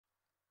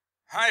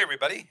Hi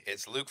everybody,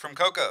 it's Luke from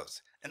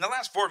Cocos. In the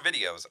last 4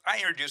 videos, I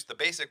introduced the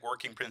basic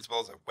working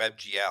principles of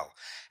WebGL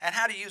and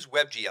how to use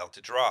WebGL to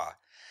draw.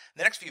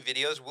 The next few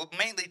videos will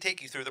mainly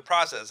take you through the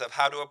process of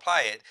how to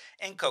apply it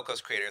in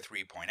Cocos Creator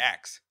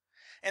 3.x.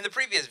 In the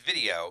previous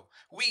video,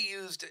 we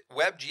used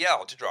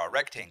WebGL to draw a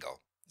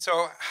rectangle.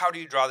 So how do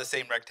you draw the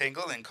same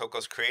rectangle in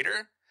Cocos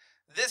Creator?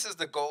 This is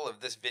the goal of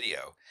this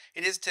video.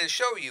 It is to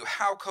show you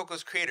how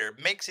Cocos Creator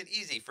makes it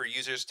easy for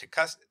users to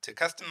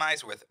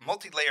customize with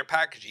multi-layer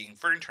packaging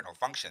for internal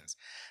functions,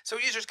 so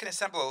users can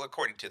assemble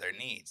according to their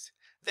needs.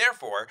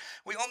 Therefore,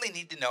 we only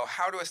need to know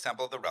how to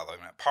assemble the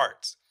relevant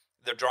parts,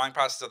 the drawing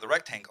process of the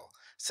rectangle,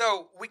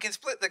 so we can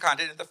split the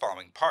content into the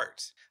following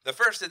parts. The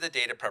first is the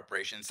data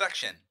preparation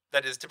section,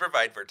 that is to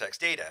provide vertex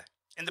data.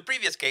 In the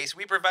previous case,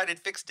 we provided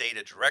fixed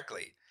data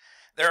directly.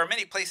 There are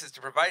many places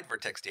to provide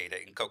vertex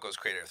data in Cocos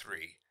Creator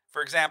 3.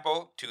 For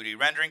example, 2D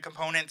rendering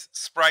components,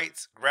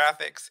 sprites,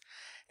 graphics,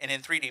 and in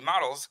 3D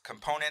models,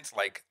 components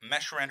like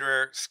mesh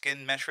renderer,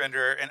 skin mesh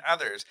renderer, and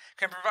others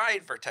can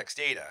provide vertex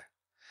data.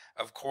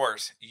 Of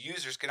course,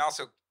 users can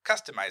also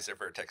customize their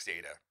vertex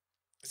data.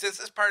 Since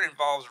this part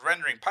involves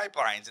rendering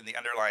pipelines in the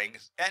underlying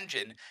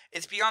engine,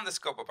 it's beyond the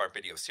scope of our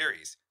video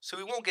series, so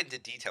we won't get into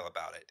detail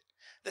about it.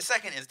 The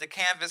second is the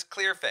canvas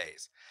clear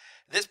phase.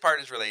 This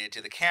part is related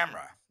to the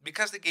camera.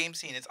 Because the game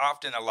scene has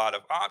a lot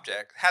of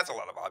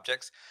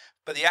objects,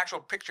 but the actual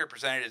picture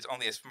presented is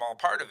only a small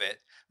part of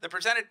it, the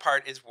presented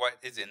part is what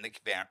is in the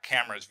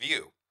camera's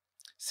view.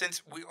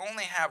 Since we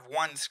only have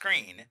one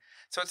screen,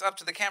 so it's up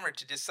to the camera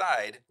to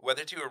decide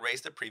whether to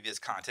erase the previous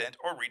content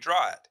or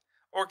redraw it,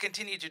 or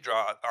continue to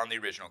draw on the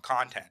original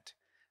content.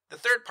 The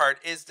third part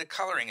is the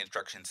coloring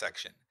instruction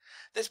section.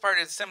 This part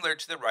is similar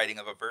to the writing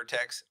of a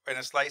vertex and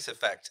a slice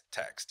effect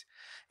text.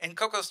 In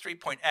Cocos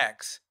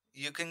 3.x,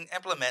 you can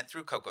implement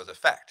through Cocos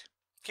Effect.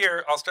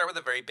 Here, I'll start with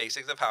the very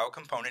basics of how a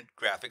component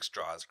graphics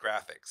draws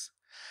graphics.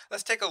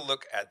 Let's take a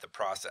look at the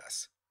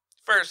process.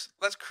 First,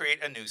 let's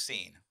create a new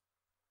scene.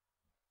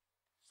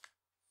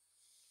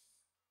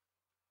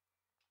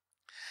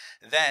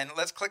 Then,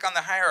 let's click on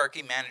the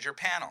Hierarchy Manager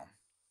panel.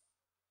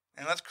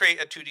 And let's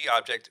create a 2D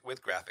object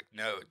with graphic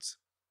nodes.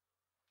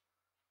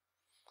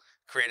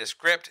 Create a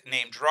script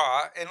named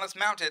Draw, and let's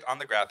mount it on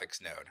the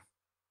graphics node.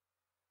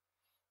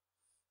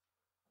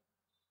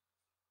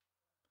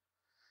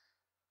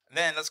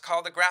 Then let's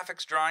call the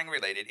graphics drawing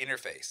related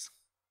interface.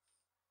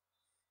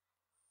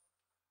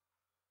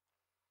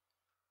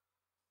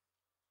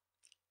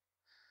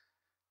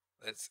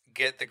 Let's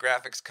get the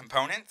graphics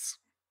components.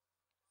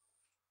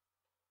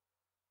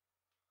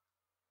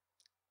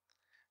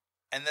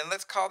 And then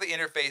let's call the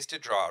interface to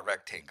draw a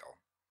rectangle.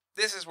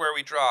 This is where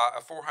we draw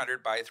a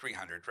 400 by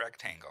 300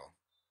 rectangle.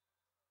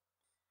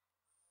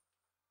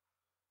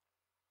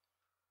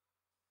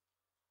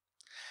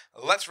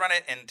 Let's run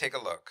it and take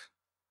a look.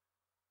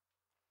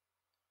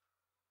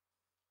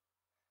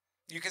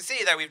 You can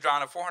see that we've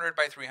drawn a 400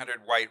 by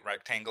 300 white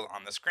rectangle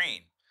on the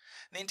screen.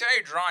 The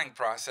entire drawing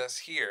process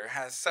here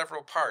has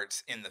several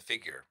parts in the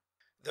figure.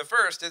 The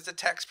first is the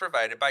text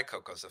provided by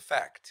Cocos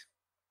Effect.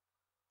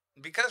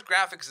 Because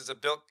graphics is a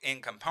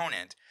built-in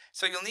component,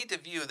 so you'll need to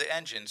view the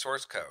engine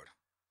source code.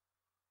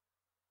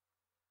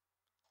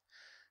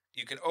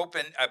 You can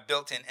open a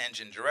built-in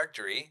engine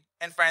directory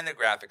and find the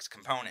graphics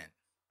component.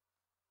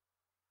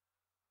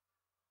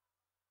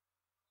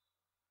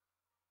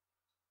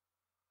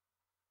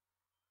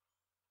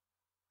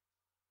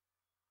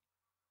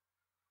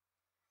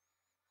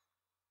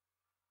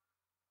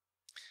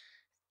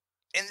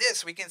 In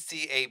this, we can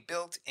see a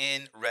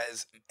built-in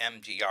res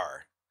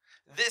MGR.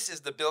 This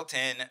is the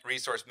built-in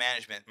resource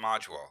management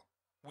module.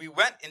 We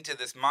went into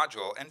this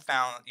module and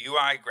found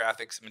UI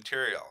graphics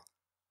material.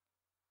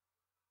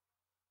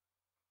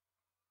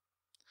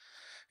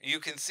 You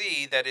can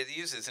see that it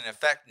uses an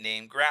effect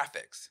named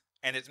graphics,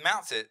 and it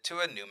mounts it to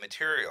a new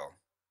material.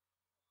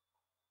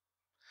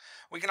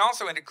 We can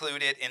also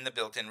include it in the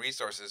built-in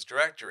resources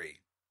directory.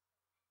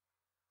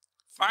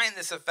 Find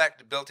this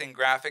effect built-in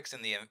graphics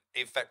in the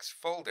effects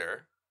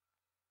folder.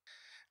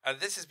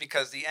 This is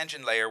because the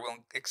engine layer will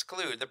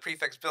exclude the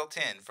prefix built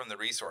in from the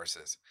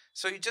resources.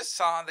 So you just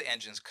saw the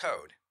engine's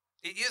code.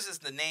 It uses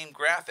the name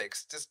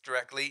graphics just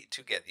directly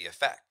to get the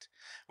effect.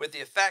 With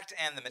the effect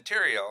and the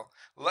material,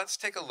 let's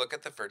take a look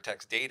at the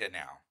vertex data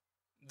now.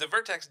 The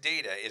vertex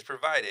data is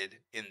provided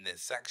in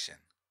this section.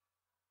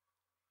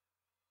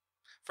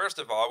 First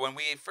of all, when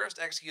we first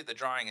execute the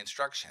drawing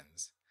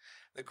instructions,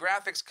 the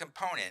graphics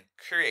component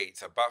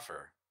creates a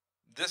buffer.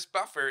 This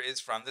buffer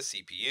is from the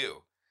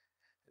CPU.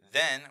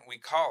 Then we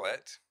call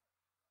it.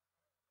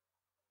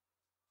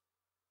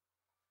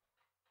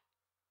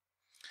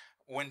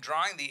 When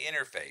drawing the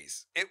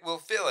interface, it will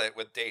fill it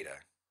with data.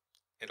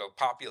 It'll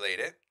populate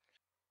it.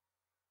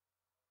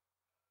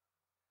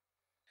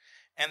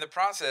 And the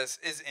process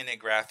is in a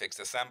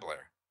graphics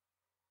assembler.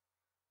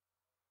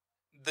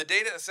 The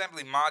data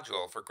assembly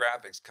module for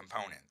graphics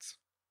components.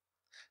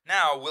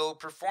 Now we'll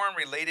perform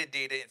related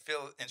data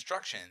fill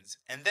instructions,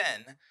 and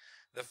then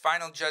the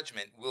final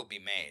judgment will be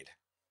made,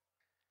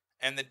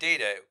 and the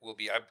data will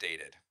be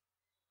updated.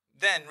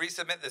 Then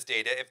resubmit this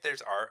data if there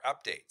are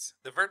updates.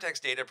 The vertex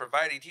data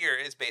provided here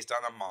is based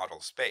on a model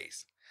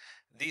space.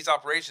 These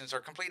operations are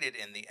completed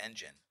in the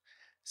engine,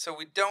 so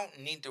we don't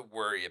need to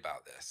worry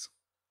about this.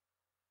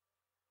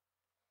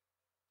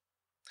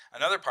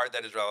 Another part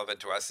that is relevant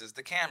to us is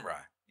the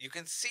camera. You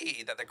can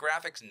see that the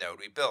graphics node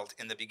we built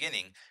in the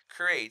beginning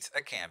creates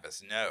a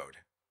canvas node.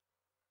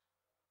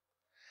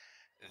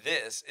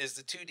 This is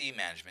the 2D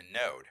management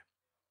node.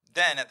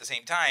 Then, at the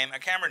same time, a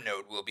camera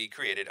node will be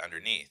created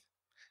underneath.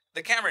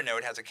 The camera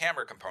node has a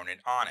camera component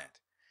on it,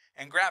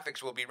 and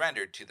graphics will be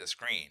rendered to the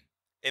screen.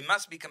 It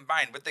must be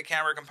combined with the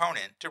camera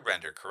component to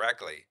render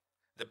correctly.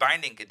 The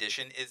binding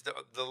condition is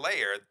the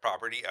layer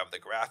property of the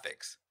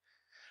graphics.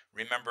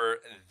 Remember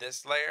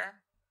this layer?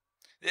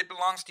 It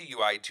belongs to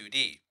UI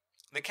 2D.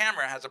 The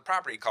camera has a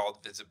property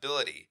called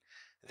visibility.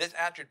 This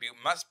attribute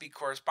must be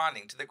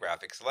corresponding to the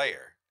graphics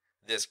layer.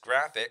 This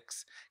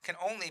graphics can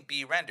only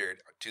be rendered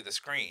to the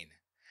screen.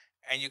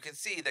 And you can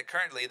see that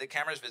currently the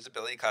camera's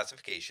visibility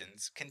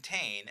classifications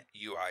contain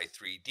UI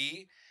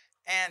 3D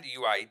and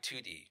UI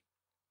 2D.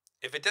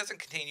 If it doesn't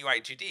contain UI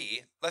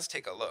 2D, let's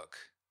take a look.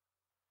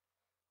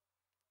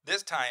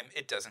 This time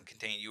it doesn't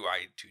contain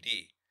UI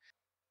 2D.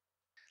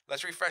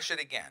 Let's refresh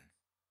it again.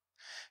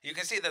 You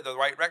can see that the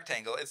white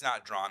rectangle is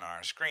not drawn on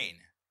our screen.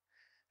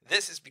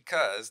 This is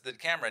because the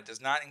camera does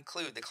not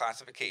include the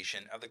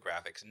classification of the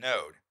graphics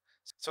node.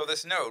 So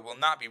this node will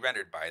not be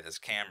rendered by this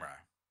camera.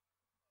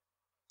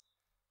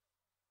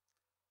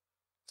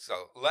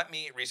 So let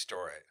me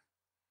restore it.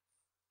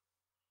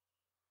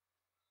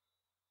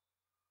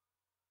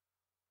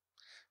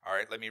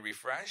 Alright, let me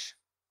refresh.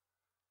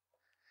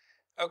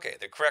 Okay,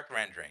 the correct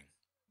rendering.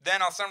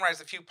 Then I'll summarize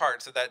a few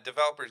parts that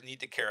developers need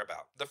to care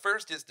about. The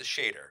first is the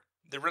shader,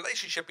 the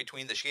relationship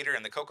between the shader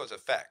and the Cocos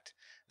effect.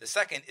 The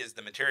second is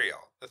the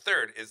material. The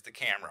third is the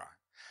camera.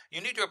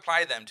 You need to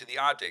apply them to the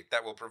object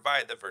that will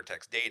provide the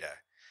vertex data.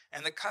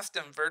 And the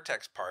custom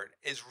vertex part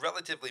is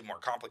relatively more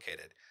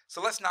complicated,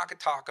 so let's not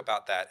talk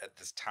about that at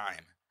this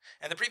time.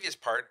 And the previous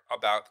part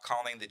about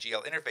calling the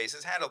GL interface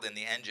is handled in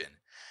the engine,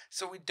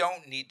 so we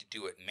don't need to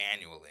do it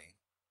manually,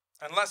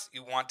 unless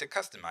you want to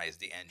customize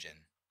the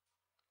engine.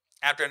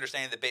 After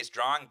understanding the base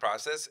drawing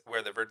process,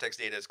 where the vertex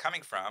data is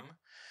coming from,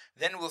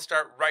 then we'll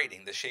start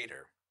writing the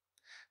shader.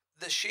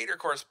 The shader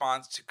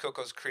corresponds to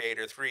Cocos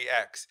Creator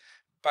 3x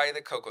by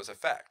the Cocos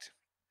effect.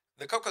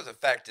 The Cocos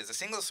effect is a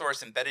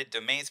single-source embedded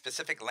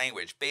domain-specific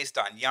language based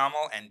on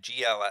YAML and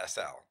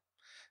GLSL.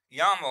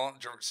 YAML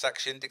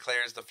section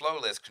declares the flow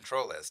list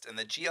control list, and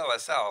the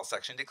GLSL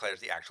section declares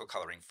the actual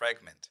coloring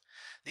fragment.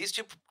 These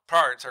two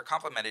parts are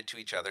complemented to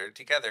each other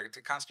together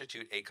to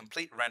constitute a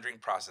complete rendering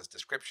process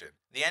description.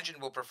 The engine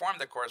will perform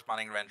the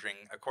corresponding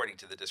rendering according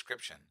to the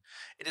description.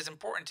 It is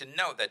important to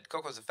note that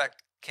Cocos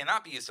effect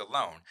cannot be used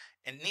alone,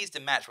 and needs to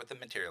match with the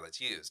material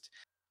it's used.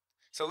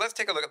 So let's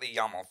take a look at the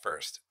YAML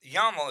first.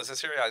 YAML is a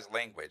serialized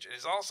language. It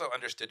is also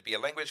understood to be a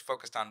language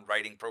focused on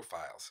writing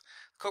profiles.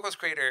 Cocos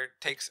Creator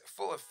takes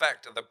full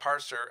effect of the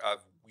parser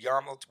of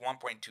YAML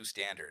 1.2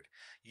 standard.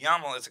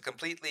 YAML is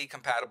completely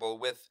compatible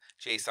with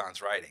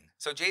JSON's writing,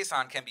 so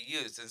JSON can be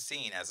used and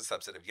seen as a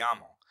subset of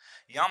YAML.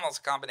 YAML is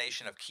a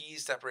combination of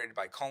keys separated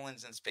by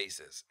colons and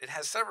spaces. It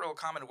has several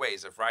common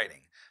ways of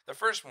writing. The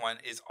first one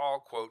is all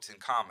quotes and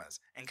commas,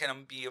 and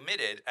can be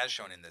omitted as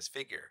shown in this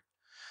figure.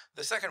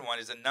 The second one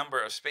is a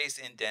number of space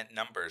indent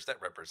numbers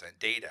that represent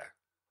data.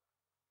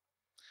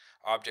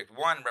 Object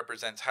 1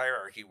 represents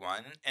hierarchy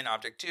 1, and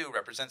Object 2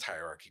 represents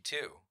hierarchy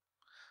 2.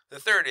 The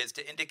third is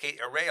to indicate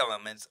array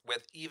elements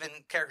with even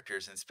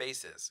characters and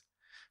spaces.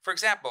 For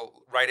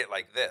example, write it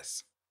like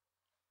this.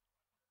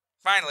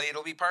 Finally,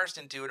 it'll be parsed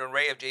into an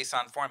array of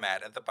JSON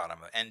format at the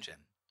bottom of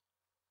engine.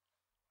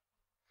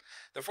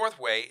 The fourth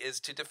way is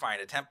to define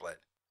a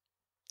template.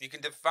 You can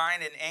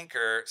define an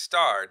anchor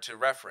star to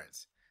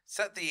reference.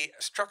 Set the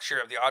structure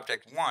of the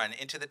Object 1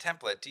 into the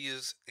template to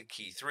use the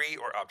key 3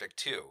 or Object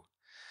 2.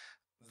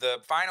 The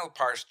final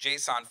parsed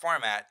JSON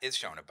format is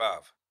shown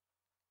above.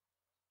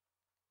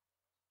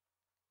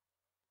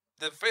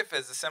 The fifth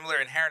is a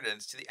similar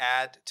inheritance to the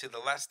add to the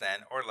less than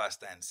or less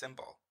than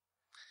symbol.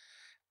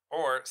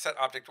 Or set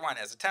Object 1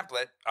 as a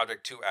template,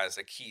 Object 2 as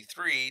a key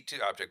 3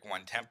 to Object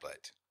 1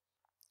 template.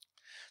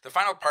 The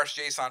final parsed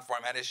JSON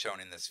format is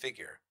shown in this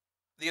figure.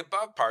 The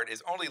above part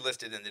is only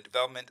listed in the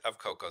development of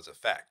Cocos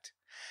effect.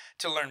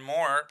 To learn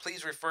more,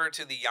 please refer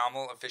to the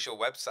YAML official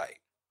website.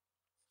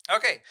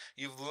 Okay,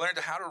 you've learned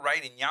how to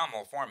write in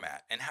YAML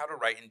format and how to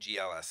write in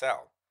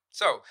GLSL.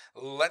 So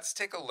let's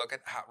take a look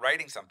at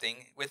writing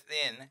something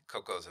within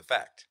Cocos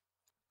effect.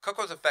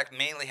 Cocos effect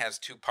mainly has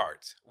two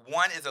parts.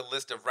 One is a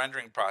list of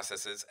rendering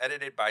processes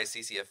edited by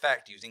CC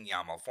effect using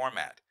YAML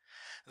format.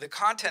 The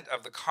content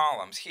of the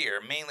columns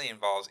here mainly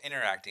involves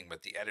interacting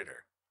with the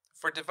editor.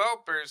 For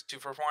developers to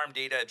perform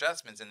data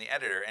adjustments in the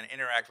editor and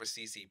interact with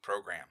CC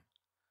program.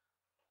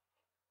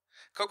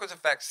 Cocos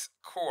effect's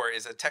core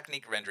is a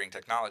technique rendering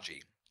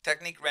technology.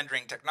 Technique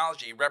rendering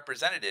technology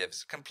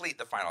representatives complete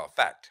the final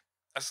effect.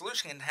 A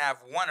solution can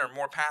have one or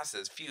more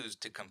passes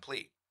fused to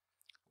complete.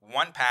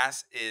 One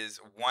pass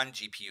is one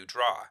GPU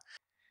draw.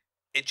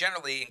 It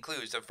generally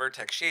includes a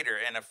vertex shader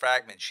and a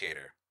fragment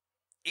shader.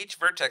 Each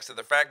vertex of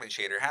the fragment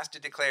shader has to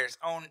declare its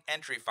own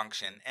entry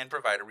function and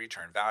provide a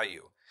return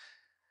value.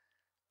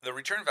 The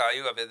return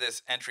value of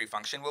this entry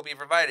function will be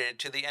provided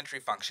to the entry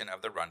function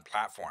of the run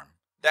platform.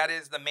 That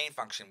is the main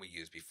function we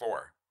used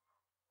before.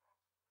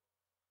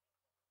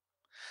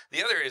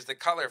 The other is the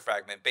color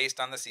fragment based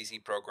on the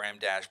CC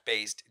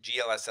program-based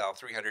GLSL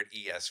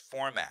 300ES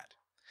format.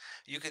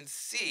 You can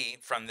see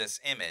from this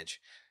image,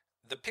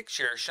 the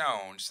picture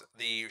shows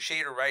the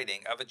shader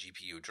writing of a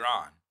GPU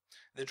drawn.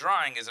 The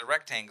drawing is a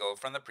rectangle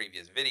from the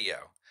previous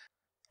video.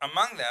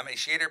 Among them, a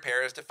shader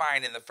pair is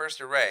defined in the first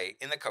array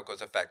in the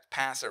Cocos effect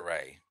pass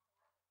array.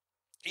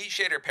 Each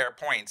shader pair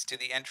points to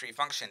the entry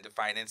function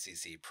defined in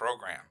CC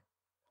program.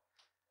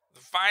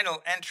 The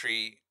final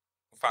entry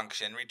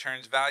function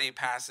returns value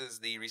passes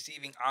the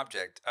receiving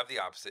object of the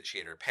opposite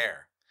shader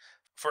pair.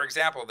 For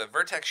example, the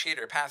vertex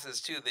shader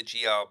passes to the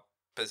GL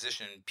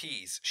position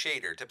piece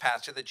shader to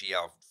pass to the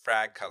GL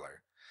frag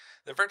color.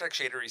 The vertex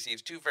shader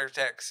receives two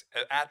vertex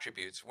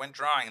attributes when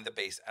drawing the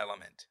base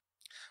element.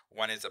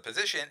 One is a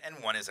position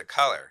and one is a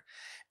color,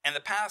 and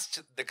pass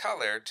the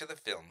color to the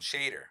film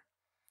shader.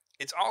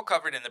 It's all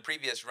covered in the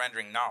previous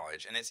rendering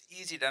knowledge, and it's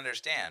easy to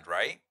understand,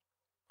 right?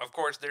 Of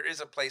course, there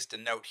is a place to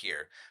note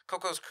here.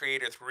 Cocos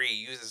Creator 3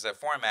 uses a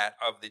format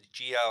of the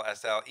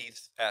GLSL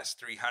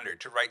ES300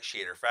 to write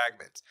shader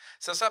fragments,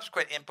 so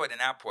subsequent input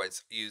and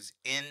outputs use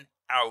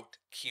in-out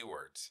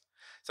keywords.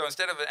 So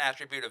instead of an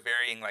attribute of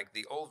varying like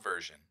the old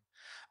version.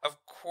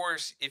 Of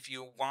course, if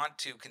you want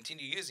to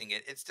continue using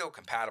it, it's still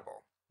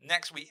compatible.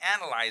 Next, we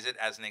analyze it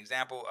as an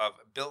example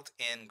of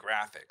built-in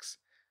graphics.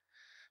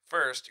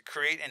 First,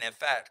 create an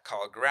effect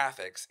called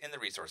graphics in the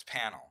resource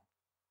panel.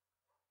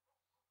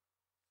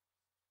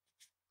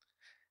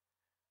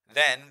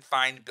 Then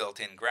find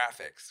built-in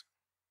graphics.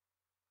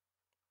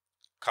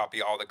 Copy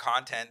all the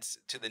contents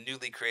to the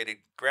newly created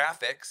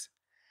graphics.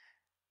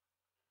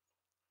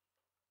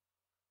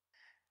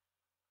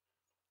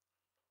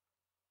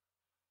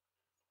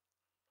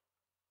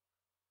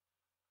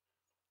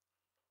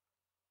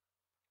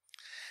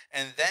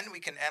 And then we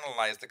can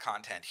analyze the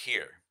content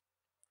here.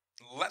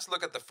 Let's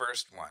look at the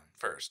first one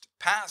first.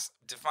 Pass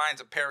defines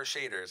a pair of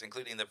shaders,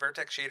 including the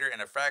vertex shader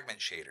and a fragment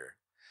shader.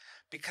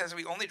 Because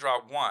we only draw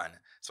one,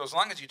 so as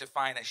long as you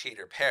define a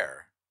shader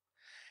pair,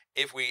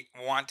 if we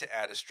want to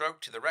add a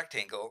stroke to the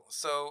rectangle,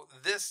 so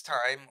this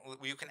time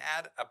you can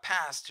add a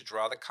pass to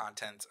draw the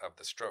contents of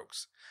the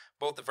strokes.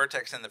 Both the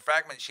vertex and the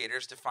fragment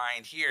shaders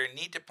defined here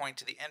need to point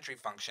to the entry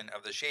function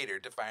of the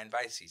shader defined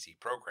by CC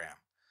program.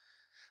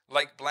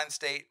 Like blend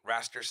state,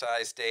 raster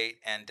size state,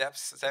 and depth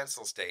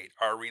stencil state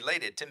are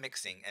related to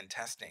mixing and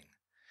testing.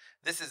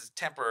 This is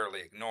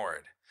temporarily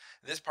ignored.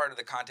 This part of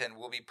the content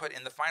will be put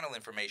in the final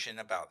information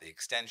about the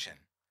extension.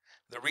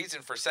 The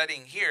reason for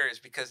setting here is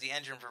because the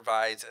engine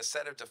provides a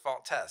set of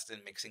default tests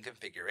and mixing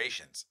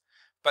configurations.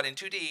 But in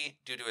 2D,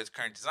 due to its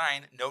current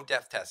design, no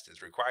depth test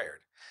is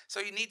required. So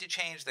you need to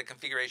change the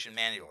configuration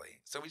manually,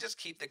 so we just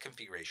keep the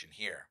configuration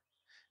here.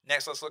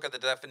 Next, let's look at the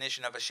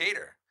definition of a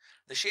shader.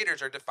 The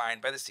shaders are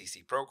defined by the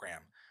CC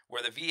program,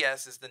 where the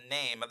VS is the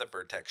name of the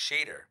vertex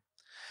shader.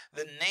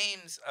 The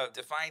names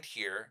defined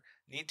here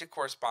need to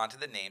correspond to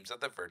the names of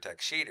the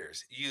vertex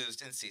shaders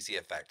used in CC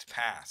Effect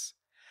Pass.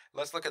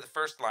 Let's look at the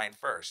first line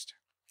first.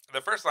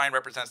 The first line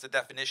represents the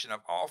definition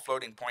of all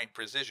floating point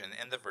precision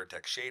in the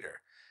vertex shader.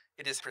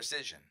 It is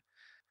precision.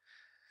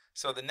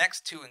 So the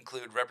next two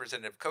include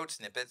representative code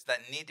snippets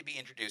that need to be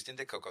introduced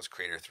into Cocos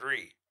Creator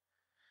 3.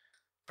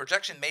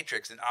 Projection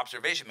matrix and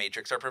observation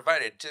matrix are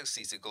provided to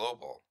CC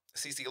Global.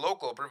 CC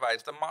Local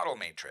provides the model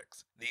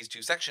matrix. These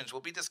two sections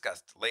will be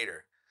discussed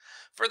later.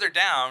 Further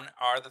down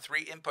are the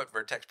three input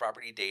vertex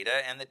property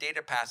data and the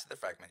data passed to the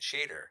fragment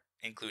shader,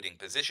 including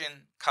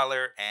position,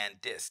 color,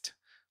 and dist.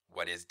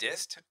 What is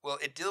dist? Well,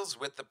 it deals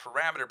with the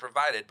parameter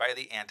provided by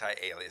the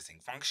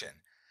anti-aliasing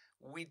function.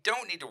 We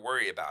don't need to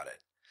worry about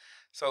it.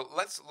 So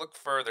let's look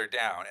further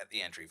down at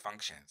the entry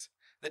functions.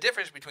 The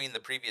difference between the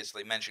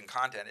previously mentioned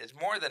content is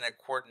more than a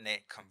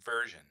coordinate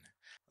conversion.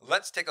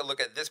 Let's take a look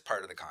at this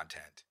part of the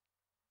content.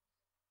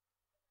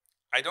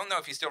 I don't know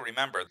if you still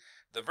remember,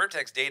 the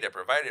vertex data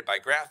provided by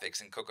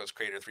graphics in Cocos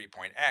Creator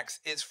 3.x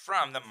is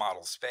from the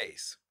model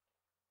space.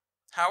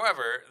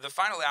 However, the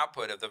final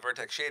output of the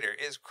vertex shader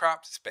is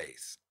cropped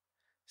space.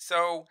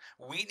 So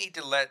we need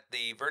to let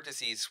the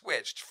vertices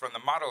switched from the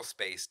model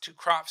space to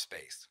crop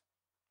space.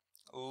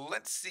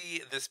 Let's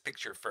see this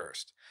picture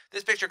first.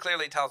 This picture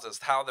clearly tells us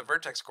how the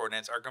vertex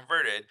coordinates are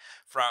converted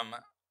from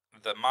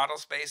the model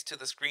space to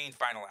the screen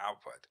final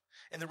output.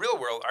 In the real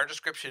world, our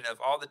description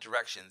of all the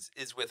directions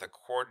is with a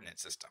coordinate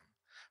system.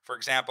 For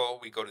example,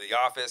 we go to the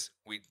office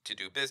to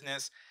do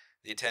business.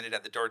 The attendant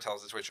at the door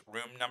tells us which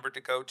room number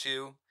to go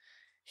to.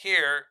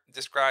 Here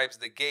describes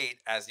the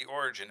gate as the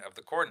origin of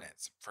the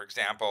coordinates. For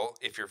example,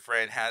 if your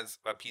friend has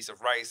a piece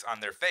of rice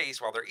on their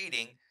face while they're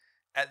eating,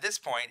 at this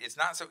point, it's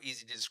not so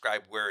easy to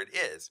describe where it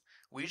is.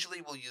 We usually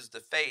will use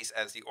the face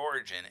as the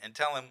origin and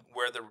tell them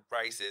where the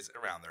rice is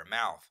around their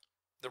mouth.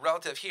 The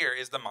relative here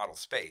is the model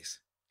space.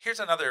 Here's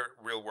another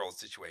real-world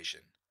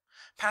situation.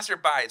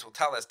 Passerbys will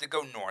tell us to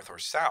go north or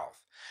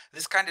south.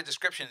 This kind of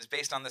description is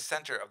based on the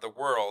center of the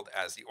world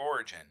as the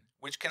origin,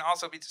 which can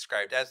also be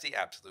described as the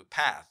absolute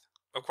path.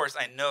 Of course,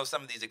 I know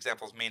some of these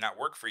examples may not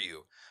work for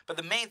you, but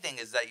the main thing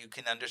is that you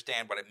can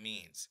understand what it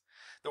means.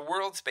 The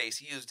world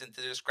space used to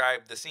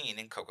describe the scene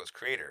in Cocos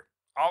Creator.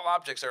 All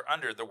objects are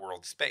under the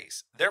world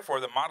space. Therefore,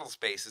 the model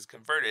space is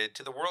converted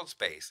to the world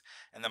space,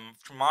 and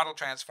the model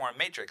transform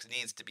matrix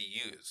needs to be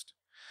used.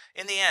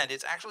 In the end,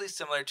 it's actually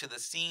similar to the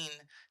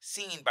scene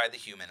seen by the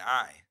human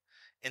eye.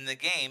 In the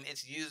game,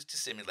 it's used to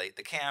simulate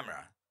the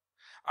camera.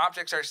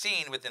 Objects are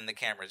seen within the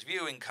camera's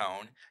viewing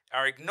cone,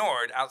 are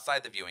ignored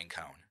outside the viewing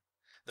cone.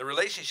 The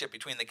relationship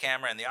between the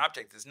camera and the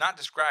object is not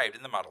described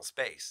in the model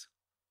space.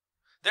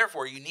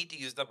 Therefore, you need to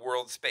use the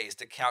world space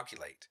to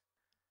calculate.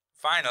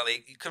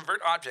 Finally, you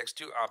convert objects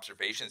to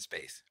observation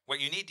space. What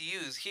you need to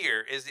use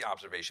here is the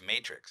observation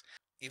matrix.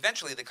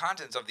 Eventually, the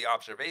contents of the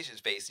observation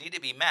space need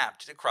to be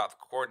mapped to crop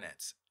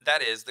coordinates.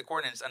 That is, the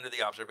coordinates under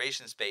the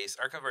observation space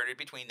are converted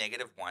between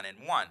 -1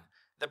 and 1.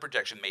 The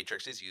projection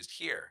matrix is used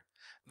here.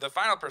 The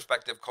final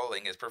perspective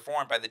culling is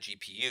performed by the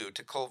GPU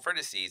to cull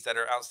vertices that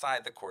are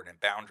outside the coordinate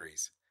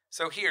boundaries.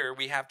 So here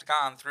we have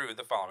gone through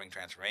the following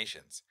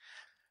transformations.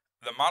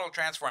 The model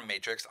transform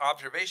matrix,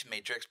 observation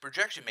matrix,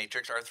 projection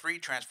matrix are 3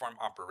 transform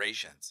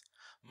operations.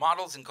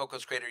 Models in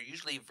Cocos Creator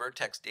usually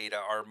vertex data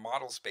are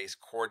model space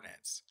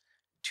coordinates.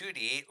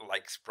 2D,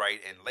 like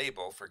sprite and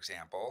label, for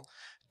example,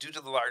 due to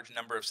the large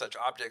number of such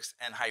objects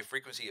and high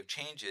frequency of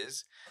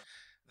changes.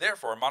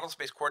 Therefore, model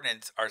space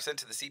coordinates are sent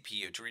to the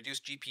CPU to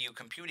reduce GPU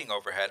computing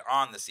overhead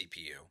on the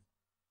CPU.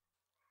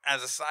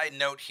 As a side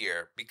note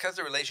here, because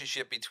the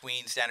relationship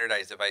between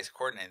standardized device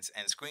coordinates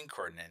and screen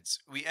coordinates,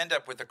 we end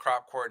up with a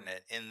crop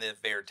coordinate in the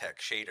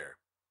vertex shader.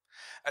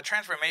 A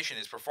transformation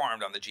is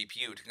performed on the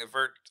GPU to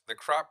convert the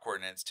crop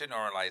coordinates to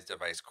normalized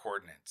device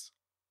coordinates.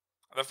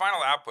 The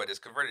final output is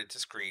converted to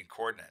screen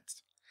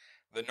coordinates.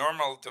 The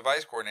normal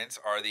device coordinates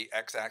are the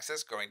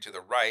x-axis going to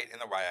the right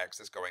and the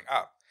y-axis going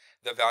up.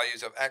 The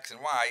values of x and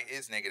y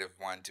is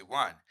 -1 to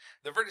 1.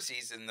 The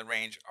vertices in the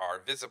range are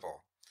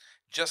visible,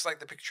 just like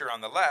the picture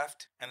on the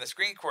left, and the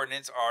screen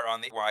coordinates are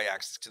on the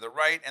y-axis to the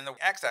right and the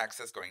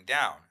x-axis going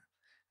down.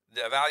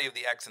 The value of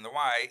the x and the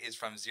y is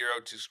from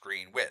 0 to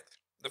screen width.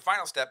 The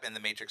final step in the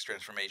matrix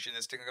transformation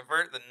is to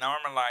convert the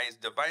normalized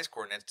device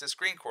coordinates to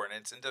screen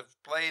coordinates and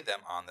display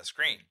them on the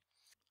screen.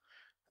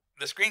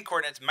 The screen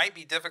coordinates might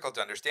be difficult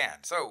to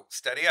understand, so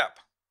steady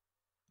up.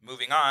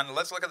 Moving on,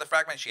 let's look at the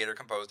fragment shader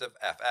composed of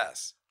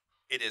FS.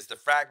 It is the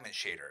fragment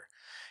shader.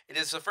 It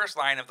is the first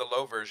line of the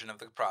low version of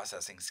the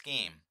processing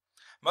scheme.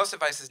 Most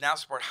devices now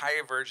support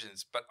higher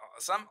versions, but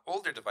some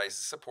older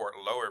devices support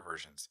lower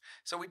versions,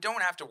 so we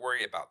don't have to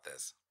worry about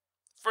this.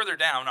 Further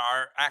down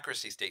are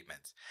accuracy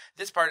statements.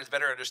 This part is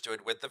better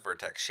understood with the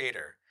vertex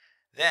shader.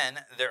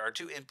 Then, there are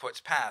 2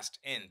 inputs passed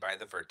in by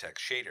the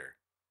vertex shader.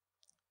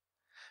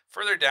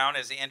 Further down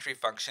is the entry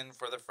function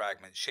for the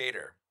fragment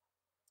shader.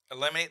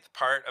 Eliminate the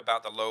part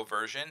about the low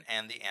version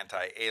and the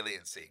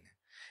anti-aliasing.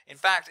 In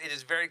fact, it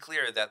is very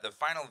clear that the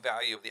final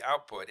value of the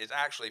output is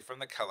actually from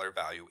the color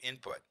value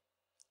input.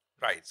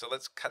 Right, so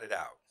let's cut it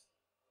out.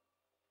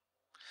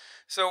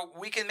 So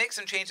we can make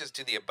some changes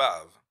to the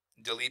above,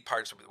 delete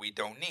parts that we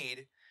don't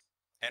need,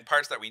 and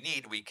parts that we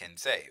need we can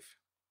save.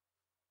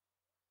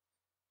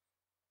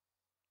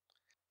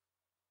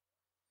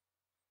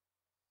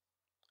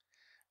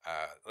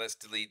 Let's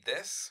delete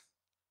this.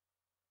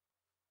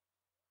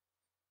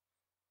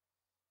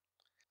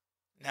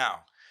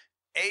 Now,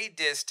 a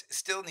dist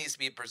still needs to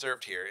be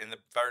preserved here in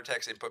the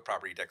vertex input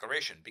property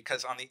declaration,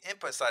 because on the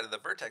input side of the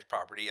vertex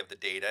property of the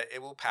data, it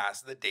will pass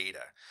the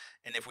data.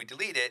 And if we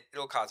delete it,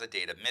 it'll cause a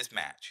data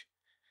mismatch.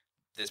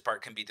 This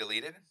part can be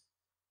deleted.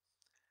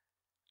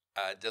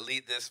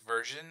 Delete this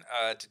version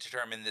to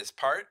determine this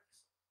part.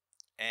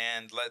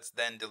 And let's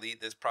then delete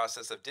this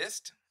process of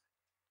dist.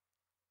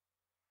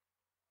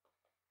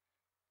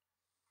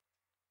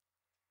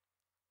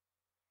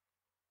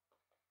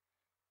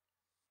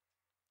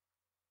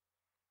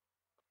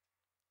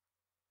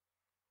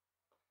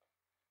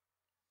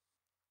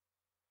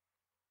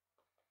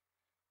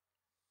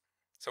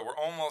 So we're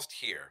almost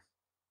here.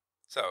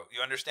 So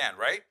you understand,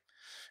 right?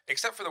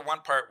 Except for the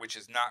one part which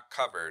is not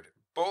covered,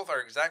 both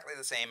are exactly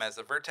the same as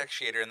the vertex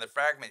shader and the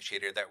fragment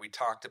shader that we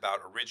talked about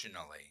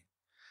originally.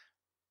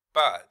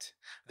 But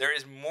there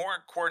is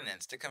more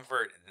coordinates to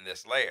convert in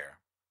this layer.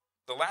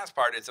 The last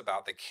part is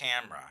about the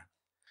camera.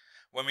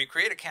 When we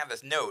create a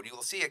canvas node, you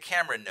will see a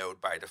camera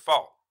node by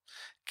default.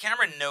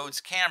 Camera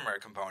node's camera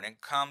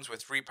component comes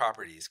with 3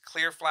 properties: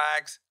 clear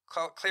flags,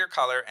 clear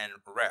color, and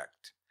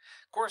rect,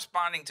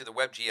 corresponding to the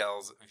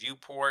WebGL's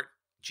viewport,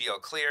 GL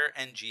clear,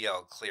 and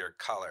GL clear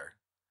color,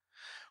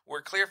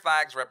 where clear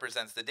flags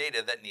represents the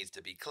data that needs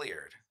to be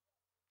cleared.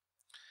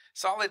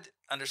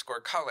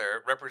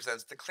 Solid_color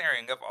represents the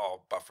clearing of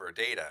all buffer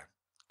data.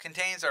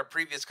 Contains our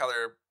previous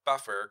color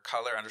buffer,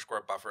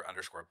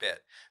 color_buffer_bit.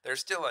 There's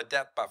still a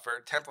depth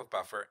buffer, template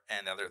buffer,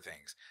 and other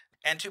things.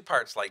 And 2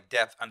 parts like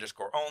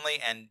depth_only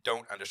and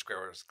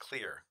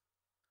don't_clear.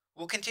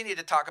 We'll continue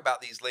to talk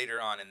about these later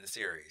on in the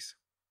series.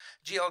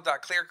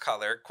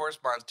 GL.clearColor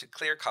corresponds to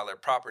clear color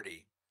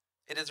property.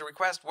 It is a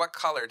request what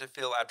color to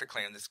fill after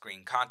clearing the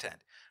screen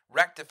content.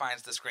 Rect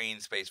defines the screen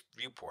space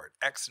viewport.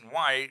 X and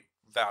Y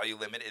value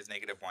limit is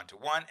 -1 to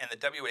 1, and the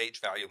WH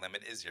value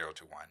limit is 0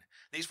 to 1.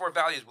 These four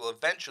values will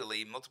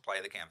eventually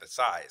multiply the canvas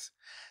size.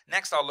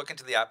 Next, I'll look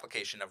into the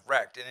application of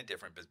Rect in a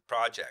different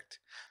project.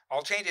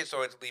 I'll change it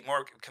so it'll be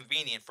more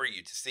convenient for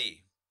you to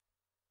see.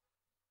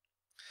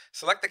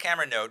 Select the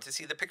camera node to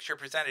see the picture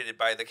presented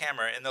by the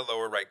camera in the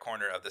lower right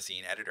corner of the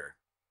scene editor.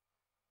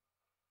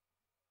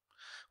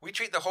 We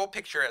treat the whole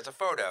picture as a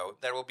photo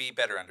that will be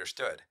better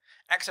understood.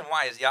 X and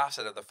Y is the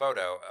offset of the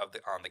photo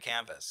on the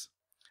canvas,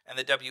 and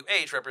the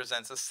WH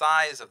represents the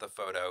size of the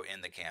photo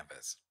in the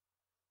canvas.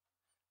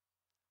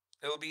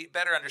 It will be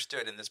better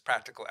understood in this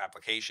practical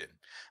application.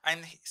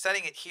 I'm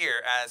setting it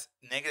here as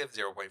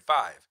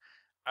 -0.5.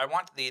 I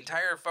want the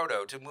entire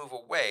photo to move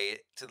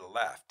away to the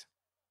left.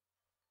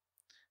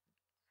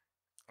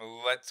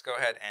 Let's go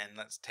ahead and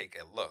let's take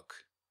a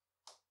look.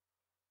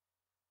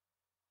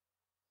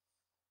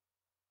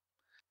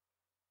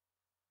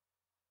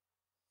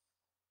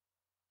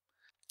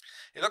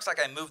 It looks like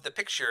I moved the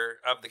picture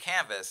of the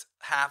canvas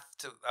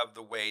of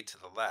the way to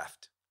the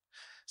left.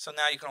 So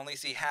now you can only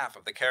see half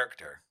of the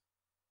character.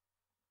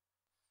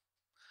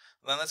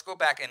 Then let's go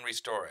back and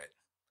restore it.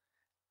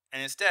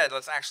 And instead,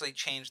 let's actually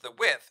change the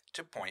width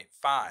to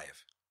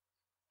 0.5.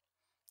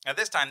 At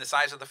this time, the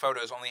size of the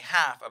photo is only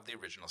half of the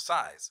original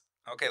size.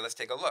 Okay, let's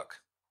take a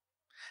look.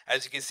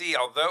 As you can see,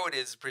 although it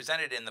is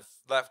presented in the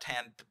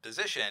left-hand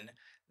position,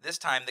 this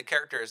time the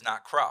character is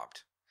not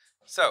cropped.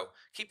 So,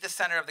 keep the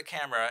center of the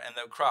camera and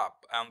the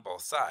crop on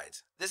both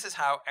sides. This is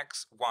how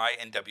X, Y,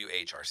 and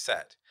WH are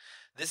set.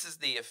 This is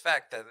the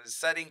effect that the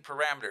setting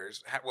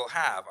parameters will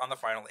have on the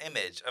final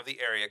image of the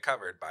area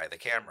covered by the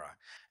camera.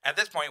 At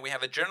this point, we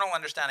have a general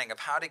understanding of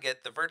how to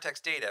get the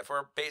vertex data for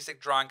a basic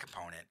drawing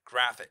component,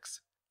 graphics,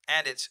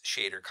 and its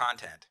shader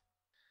content.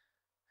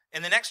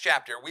 In the next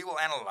chapter, we will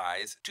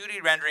analyze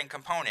 2D rendering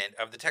component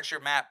of the texture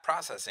map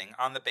processing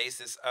on the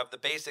basis of the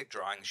basic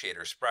drawing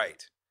shader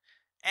sprite,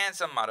 and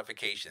some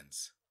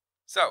modifications.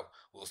 So,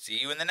 we'll see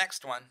you in the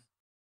next one.